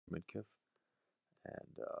Midkiff,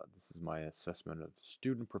 and this is my assessment of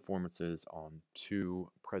student performances on two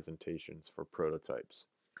presentations for prototypes.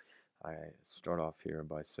 I start off here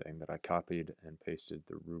by saying that I copied and pasted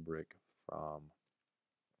the rubric from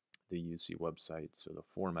the UC website, so the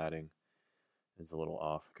formatting is a little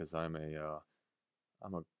off because I'm a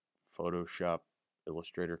Photoshop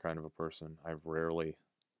Illustrator kind of a person. I rarely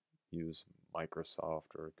use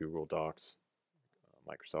Microsoft or Google Docs,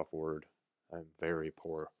 Microsoft Word. I'm very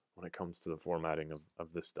poor when it comes to the formatting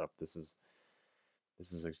of this stuff. This is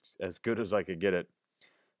as good as I could get it.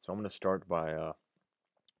 So I'm going to start by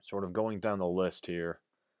sort of going down the list here.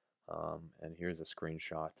 And here's a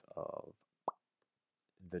screenshot of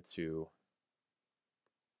the two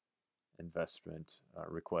investment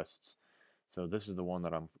requests. So this is the one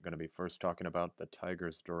that I'm going to be first talking about, the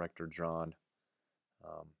Tigers director John.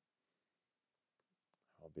 Um,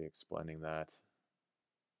 I'll be explaining that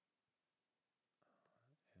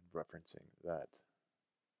and referencing that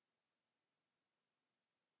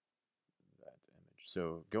image.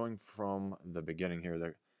 So going from the beginning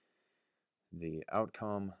here, the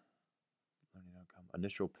outcome,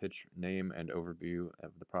 initial pitch, name, and overview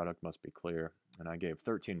of the product must be clear. And I gave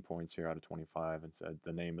 13 points here out of 25 and said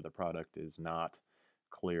the name of the product is not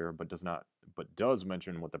clear, but does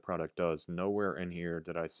mention what the product does. Nowhere in here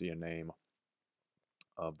did I see a name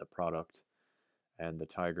of the product. And the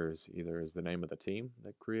Tigers either is the name of the team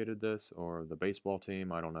that created this or the baseball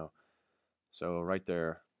team. I don't know. So right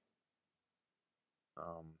there,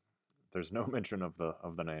 there's no mention of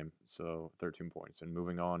the name. So 13 points. And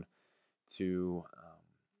moving on to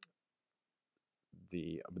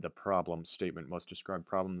the problem statement must describe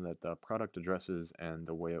problem that the product addresses and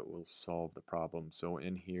the way it will solve the problem. So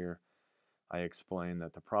in here, I explain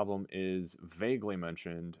that the problem is vaguely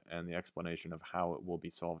mentioned and the explanation of how it will be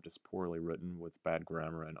solved is poorly written with bad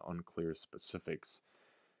grammar and unclear specifics.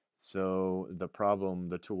 So the problem,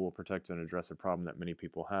 the tool will protect and address a problem that many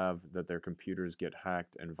people have, that their computers get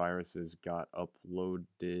hacked and viruses got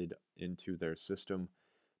uploaded into their system.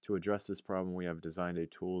 To address this problem, we have designed a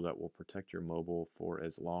tool that will protect your mobile for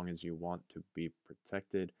as long as you want to be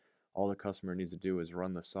protected. All the customer needs to do is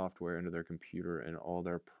run the software into their computer and all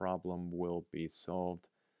their problem will be solved.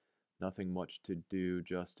 Nothing much to do,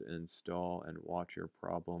 just install and watch your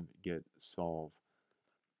problem get solved.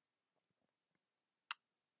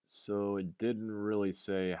 So it didn't really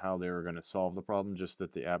say how they were going to solve the problem, just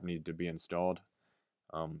that the app needed to be installed.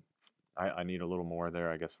 Um, I need a little more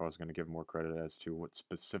there, I guess, if I was going to give more credit as to what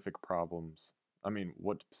specific problems,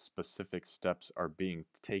 what specific steps are being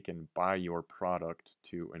taken by your product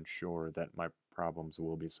to ensure that my problems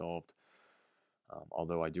will be solved.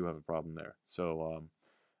 Although I do have a problem there. So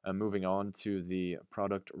and moving on to the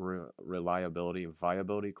product reliability,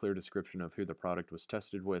 viability, clear description of who the product was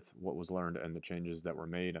tested with, what was learned, and the changes that were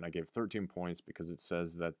made. And I gave 13 points because it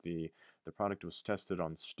says that the product was tested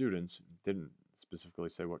on students. Didn't specifically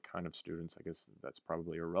say what kind of students. I guess that's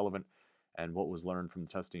probably irrelevant. And what was learned from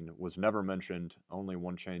the testing was never mentioned. Only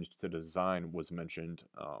one change to design was mentioned.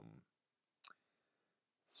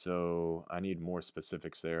 So I need more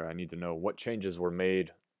specifics there. I need to know what changes were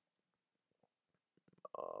made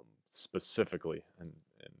specifically, and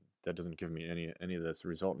that doesn't give me any of this.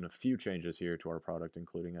 Result in a few changes here to our product,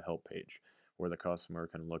 including a help page where the customer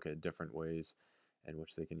can look at different ways in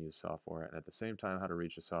which they can use software, and at the same time how to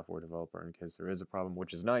reach a software developer in case there is a problem,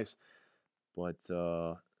 which is nice. But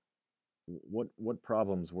what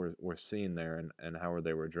problems were seen there, and how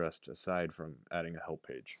they were addressed aside from adding a help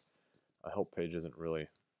page? A help page isn't really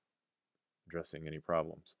addressing any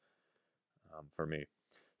problems for me.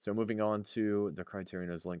 So moving on to the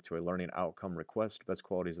criterion is linked to a learning outcome request. Best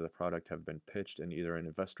qualities of the product have been pitched and either an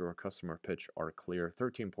investor or customer pitch are clear.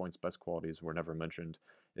 13 points, best qualities were never mentioned.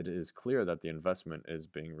 It is clear that the investment is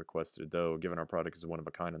being requested, though given our product is one of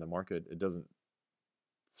a kind in the market, it doesn't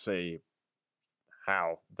say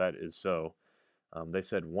how that is so. They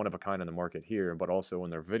said one of a kind in the market here, but also in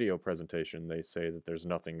their video presentation, they say that there's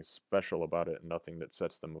nothing special about it, nothing that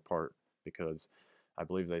sets them apart, because I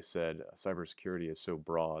believe they said cybersecurity is so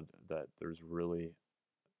broad that there's really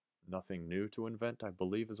nothing new to invent, I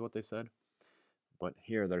believe is what they said. But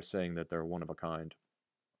here they're saying that they're one of a kind,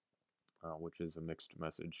 which is a mixed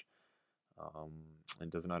message. And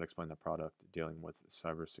does not explain the product dealing with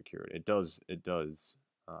cybersecurity. It does,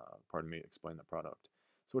 pardon me, explain the product.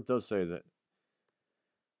 So it does say that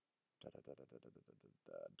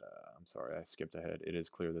I'm sorry, I skipped ahead. It is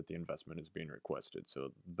clear that the investment is being requested.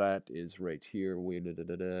 So that is right here. We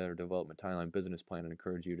development timeline business plan and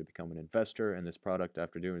encourage you to become an investor in this product.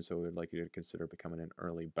 After doing so, we'd like you to consider becoming an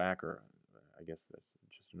early backer. I guess that's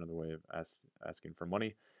just another way of asking for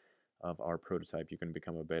money. of our prototype. You can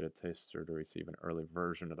become a beta tester to receive an early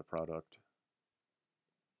version of the product,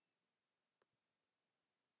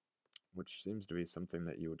 which seems to be something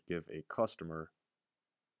that you would give a customer,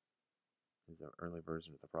 is an early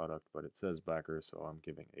version of the product, but it says backer, so I'm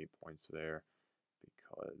giving 8 points there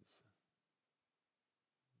because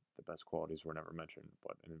the best qualities were never mentioned,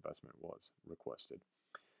 but an investment was requested.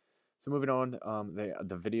 So moving on,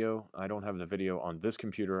 the video, I don't have the video on this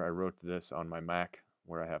computer. I wrote this on my Mac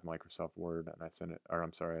where I have Microsoft Word, and I sent it, or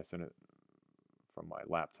I'm sorry, I sent it from my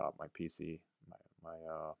laptop, my PC,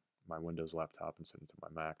 my Windows laptop, and sent it to my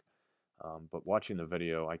Mac. But watching the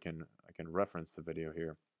video, I can reference the video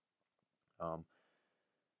here.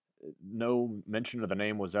 No mention of the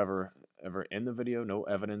name was ever in the video. No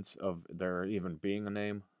evidence of there even being a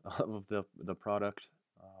name of the product.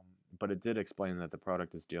 But it did explain that the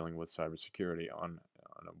product is dealing with cybersecurity on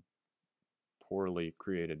a poorly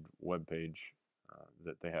created web page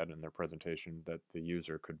that they had in their presentation that the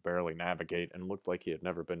user could barely navigate and looked like he had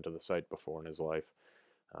never been to the site before in his life.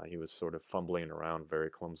 He was sort of fumbling around very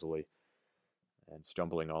clumsily and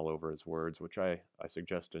stumbling all over his words, which I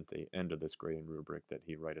suggested at the end of this grading rubric that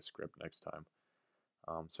he write a script next time.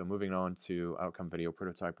 So moving on to outcome video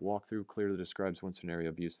prototype walkthrough, clearly describes one scenario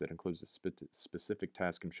of use that includes a specific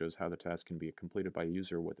task and shows how the task can be completed by a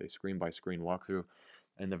user with a screen-by-screen walkthrough.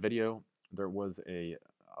 In the video, there was a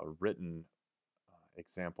written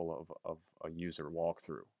example of a user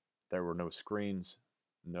walkthrough. There were no screens,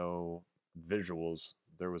 no visuals.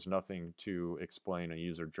 There was nothing to explain a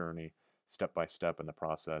user journey step by step in the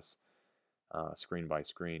process, screen by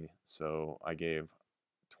screen. So I gave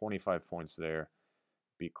 25 points there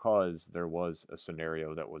because there was a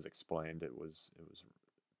scenario that was explained. It was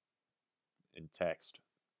in text.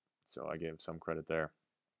 So I gave some credit there.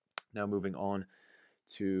 Now moving on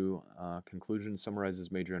to conclusion,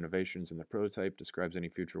 summarizes major innovations in the prototype, describes any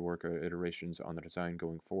future work or iterations on the design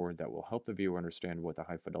going forward that will help the viewer understand what the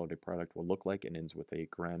high-fidelity product will look like, and ends with a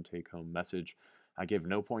grand take-home message. I gave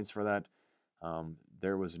no points for that.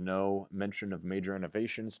 There was no mention of major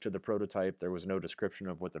innovations to the prototype. There was no description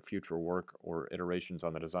of what the future work or iterations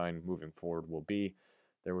on the design moving forward will be.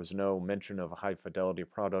 There was no mention of a high-fidelity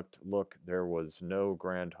product look. There was no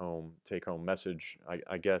grand take-home message.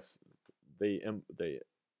 I guess they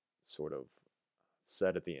sort of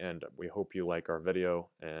said at the end, we hope you like our video,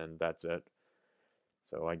 and that's it.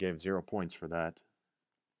 So I gave 0 points for that.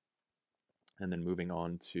 And then moving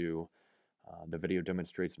on to the video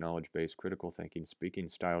demonstrates knowledge-based critical thinking, speaking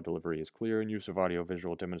style, delivery is clear, and use of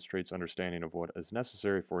audio-visual demonstrates understanding of what is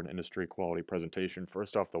necessary for an industry-quality presentation.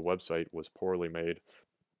 First off, the website was poorly made.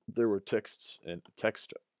 There were text and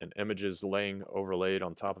images overlaid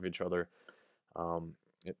on top of each other.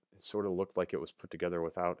 It sort of looked like it was put together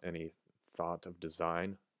without any thought of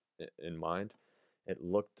design in mind. It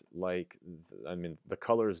looked like, I mean, the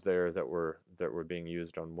colors there that were being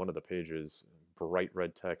used on one of the pages, bright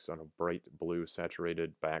red text on a bright blue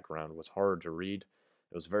saturated background, was hard to read.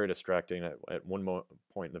 It was very distracting. At one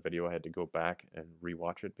point in the video, I had to go back and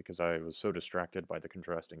rewatch it because I was so distracted by the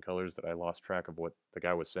contrasting colors that I lost track of what the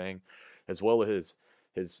guy was saying, as well as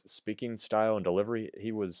his speaking style and delivery.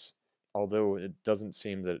 He was, although it doesn't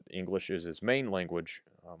seem that English is his main language,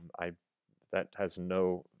 that has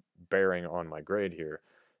no bearing on my grade here.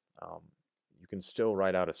 You can still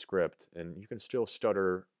write out a script and you can still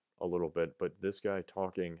stutter a little bit, but this guy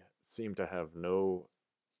talking seemed to have no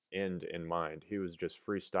end in mind. He was just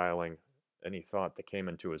freestyling any thought that came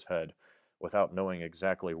into his head without knowing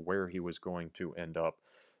exactly where he was going to end up.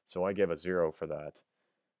 So I gave a 0 for that.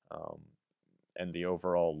 And the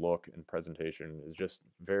overall look and presentation is just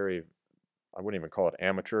very, I wouldn't even call it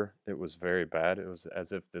amateur. It was very bad. It was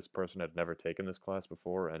as if this person had never taken this class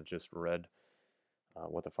before and just read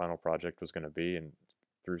what the final project was going to be and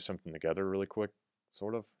threw something together really quick,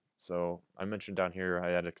 sort of. So I mentioned down here I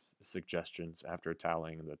had suggestions after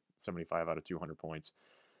tallying the 75 out of 200 points,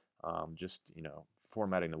 just,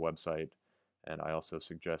 formatting the website. And I also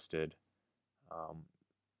suggested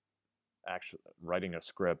actually writing a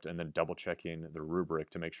script and then double checking the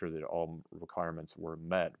rubric to make sure that all requirements were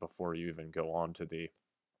met before you even go on to the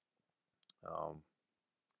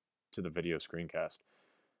video screencast.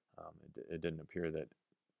 It didn't appear that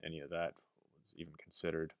any of that was even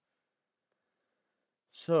considered.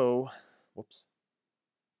 So, whoops.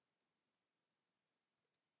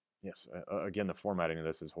 Yes, again, the formatting of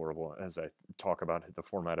this is horrible. As I talk about the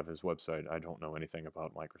format of his website, I don't know anything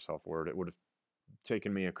about Microsoft Word. It would have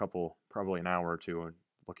taken me probably an hour or two,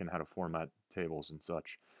 looking how to format tables and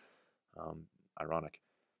such. Ironic.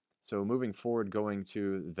 So moving forward, going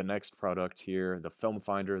to the next product here, the Film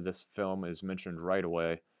Finder. This film is mentioned right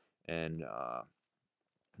away, and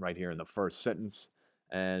right here in the first sentence,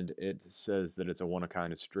 and it says that it's a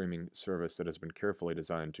one-of-a-kind streaming service that has been carefully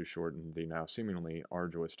designed to shorten the now seemingly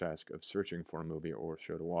arduous task of searching for a movie or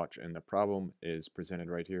show to watch. And the problem is presented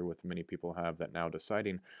right here with many people have that now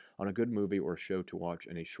deciding on a good movie or show to watch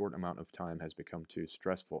in a short amount of time has become too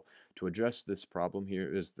stressful. To address this problem,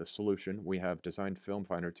 here is the solution. We have designed Film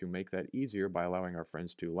Finder to make that easier by allowing our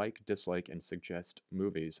friends to like, dislike, and suggest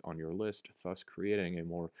movies on your list, thus creating a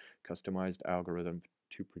more customized algorithm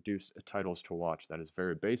to produce titles to watch. That is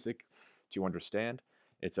very basic to understand.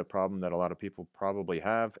 It's a problem that a lot of people probably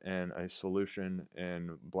have, and a solution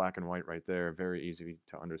in black and white right there, very easy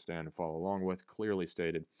to understand and follow along with, clearly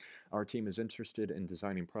stated. Our team is interested in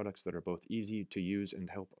designing products that are both easy to use and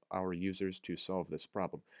help our users to solve this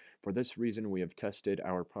problem. For this reason, we have tested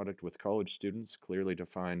our product with college students, clearly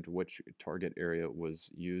defined which target area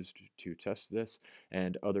was used to test this,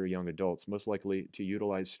 and other young adults, most likely to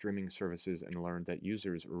utilize streaming services, and learned that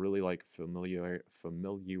users really like familiarity,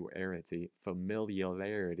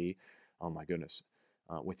 oh my goodness,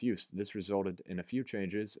 with use. This resulted in a few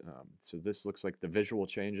changes. So this looks like the visual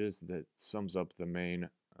changes that sums up the main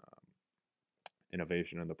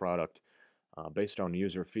innovation in the product. Based on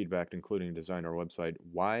user feedback, including design our website.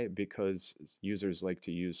 Why? Because users like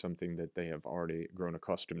to use something that they have already grown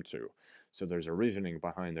accustomed to. So there's a reasoning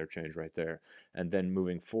behind their change right there. And then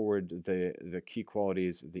moving forward, the key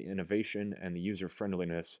qualities, the innovation, and the user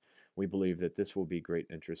friendliness, we believe that this will be great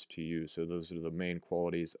interest to you. So those are the main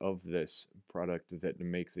qualities of this product that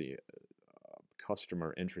make the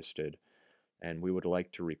customer interested. And we would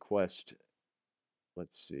like to request,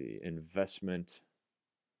 let's see, investment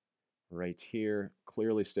right here.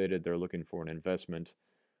 Clearly stated they're looking for an investment,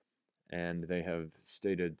 and they have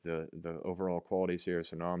stated the overall qualities here.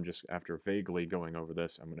 So now I'm just, after vaguely going over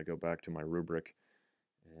this, I'm going to go back to my rubric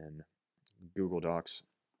in Google Docs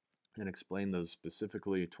and explain those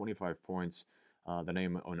specifically. 25 points. The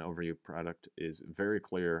name on overview product is very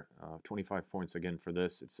clear. 25 points again for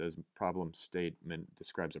this. It says problem statement,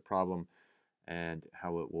 describes a problem and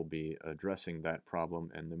how it will be addressing that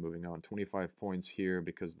problem. And then moving on, 25 points here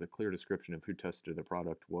because the clear description of who tested the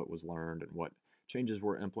product, what was learned, and what changes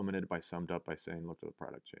were implemented by summed up by saying, look at the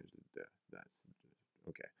product changed. That's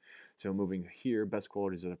okay. So moving here, best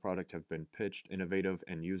qualities of the product have been pitched, innovative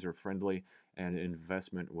and user-friendly, and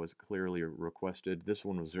investment was clearly requested. This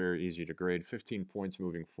one was very easy to grade. 15 points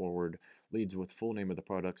moving forward. Leads with full name of the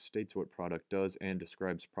product, states what product does, and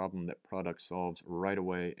describes problem that product solves right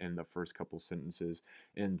away in the first couple sentences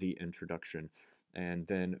in the introduction. And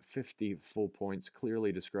then 50 full points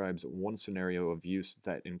clearly describes one scenario of use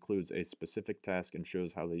that includes a specific task and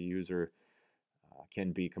shows how the user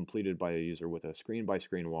can be completed by a user with a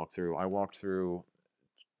screen-by-screen walkthrough. I walked through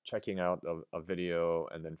checking out a video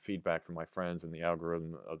and then feedback from my friends and the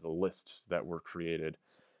algorithm of the lists that were created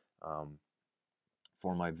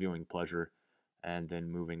for my viewing pleasure. And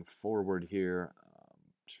then moving forward here,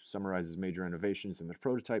 summarizes major innovations in the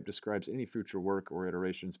prototype, describes any future work or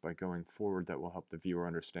iterations by going forward that will help the viewer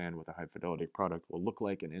understand what the high-fidelity product will look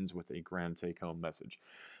like, and ends with a grand take-home message.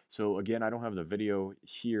 So again, I don't have the video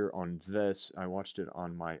here on this. I watched it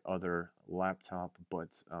on my other laptop, but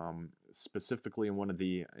specifically one of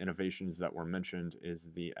the innovations that were mentioned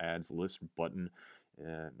is the ads list button,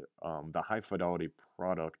 and the high-fidelity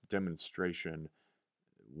product demonstration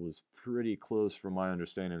was pretty close from my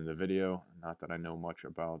understanding of the video. Not that I know much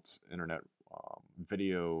about internet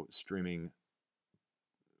video streaming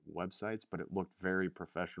websites, but it looked very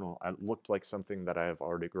professional. It looked like something that I have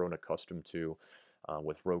already grown accustomed to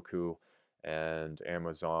with Roku and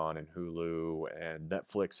Amazon and Hulu and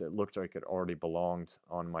Netflix. It looked like it already belonged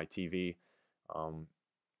on my TV.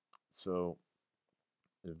 So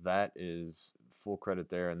that is full credit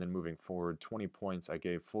there. And then moving forward, 20 points, I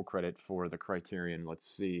gave full credit for the criterion. Let's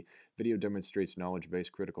see. Video demonstrates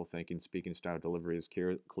knowledge-based critical thinking, speaking style, delivery is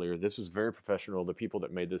clear. This was very professional. The people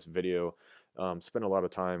that made this video spent a lot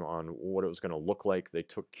of time on what it was going to look like. They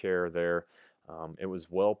took care there. It was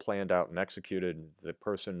well planned out and executed. The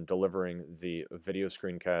person delivering the video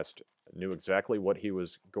screencast knew exactly what he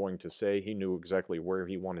was going to say. He knew exactly where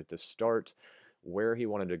he wanted to start, where he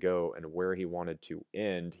wanted to go, and where he wanted to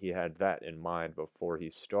end. He had that in mind before he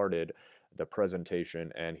started the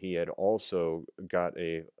presentation, and he had also got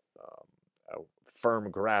a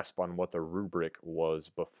firm grasp on what the rubric was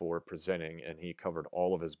before presenting, and he covered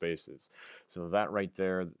all of his bases. So that right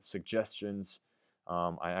there, suggestions,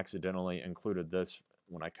 I accidentally included this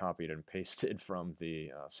when I copied and pasted from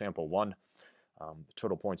the sample one.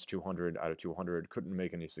 Total points 200 out of 200. Couldn't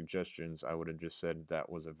make any suggestions. I would have just said that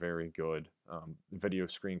was a very good video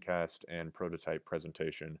screencast and prototype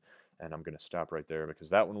presentation, And I'm going to stop right there because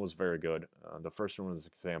that one was very good. The first one was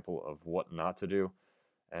an example of what not to do,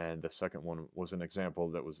 and the second one was an example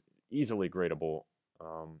that was easily gradable,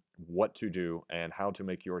 what to do and how to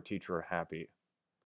make your teacher happy